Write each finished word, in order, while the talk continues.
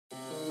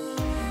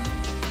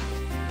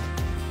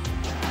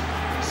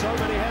So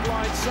many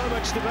headlines, so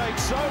much debate,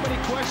 so many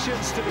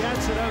questions to be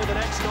answered over the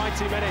next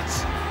 90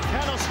 minutes.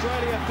 Can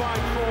Australia find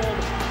form?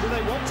 Do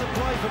they want to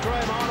play for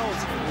Graham Arnold?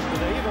 Do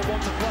they even want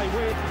to play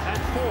with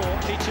and for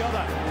each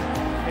other?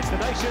 It's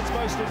the nation's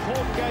most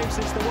important game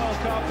since the World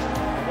Cup.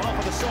 And while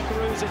for the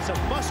Socceroos it's a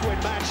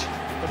must-win match,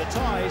 for the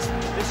Thais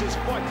this is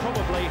quite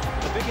probably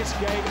the biggest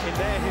game in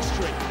their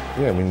history.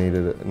 Yeah, we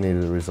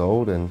needed a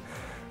result, and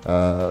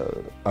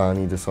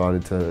Arnie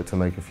decided to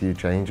make a few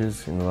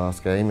changes in the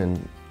last game, and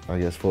I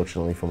guess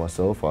fortunately for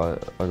myself, I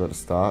got to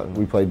start.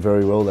 We played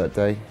very well that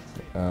day,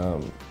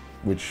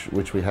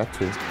 which we had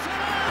to.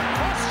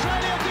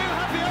 Australia do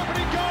have the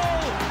opening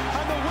goal,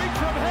 and the week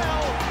from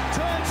hell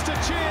turns to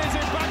cheers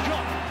in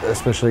Bangkok.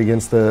 Especially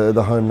against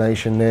the home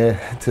nation there,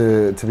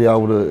 to be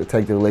able to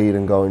take the lead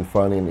and go in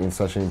front in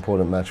such an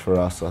important match for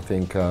us, I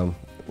think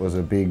was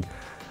a big,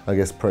 I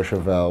guess, pressure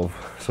valve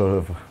sort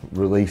of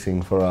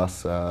releasing for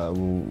us,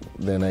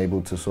 then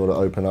able to sort of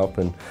open up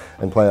and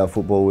play our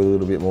football with a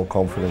little bit more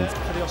confidence.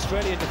 For the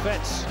Australian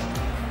defence,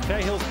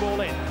 Cahill's ball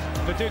in,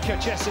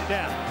 Viduka chests it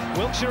down,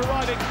 Wiltshire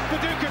arriving,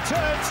 Viduka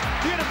turns,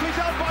 beautifully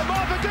done by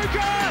Mark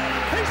Viduka!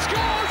 He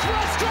scores for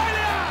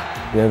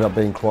Australia! We ended up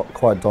being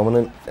quite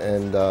dominant,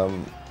 and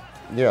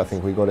yeah, I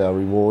think we got our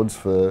rewards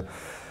for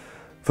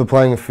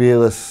playing a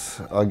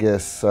fearless, I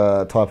guess,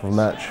 type of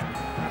match.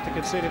 After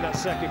conceding that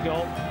second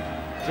goal,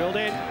 drilled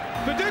in,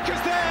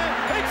 Viduka's there,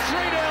 it's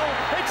 3-0,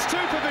 it's 2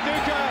 for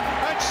Viduka,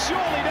 and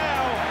surely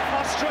now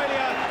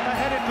Australia are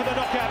headed for the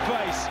knockout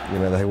phase. You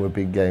know, they were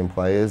big game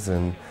players,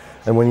 and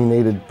when you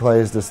needed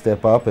players to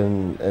step up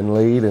and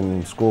lead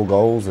and score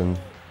goals and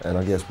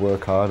I guess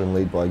work hard and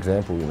lead by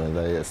example, you know,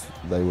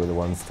 they were the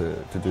ones to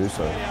do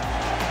so. Wonderful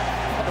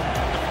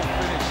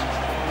finish.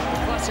 The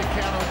classic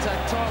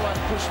counter-attack, Thailand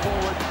push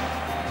forward.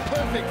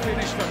 Perfect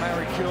finish from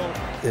Harry Kuhl.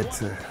 It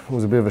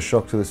was a bit of a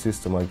shock to the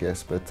system, I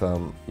guess, but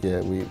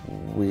yeah, we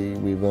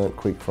learnt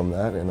quick from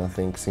that, and I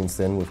think since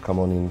then we've come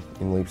on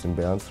in leaps and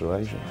bounds through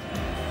Asia.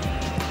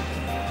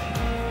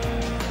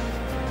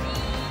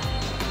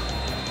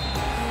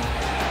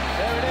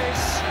 There it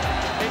is.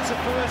 It's a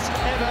first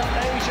ever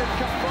Asian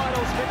Cup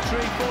finals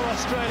victory for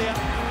Australia.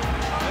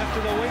 After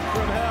the week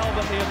from hell,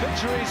 but the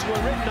obituaries were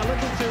written a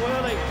little too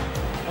early.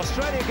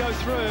 Australia go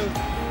through,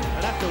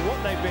 and after what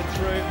they've been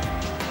through,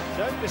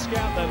 don't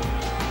discount them,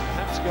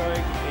 perhaps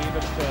going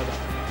even further.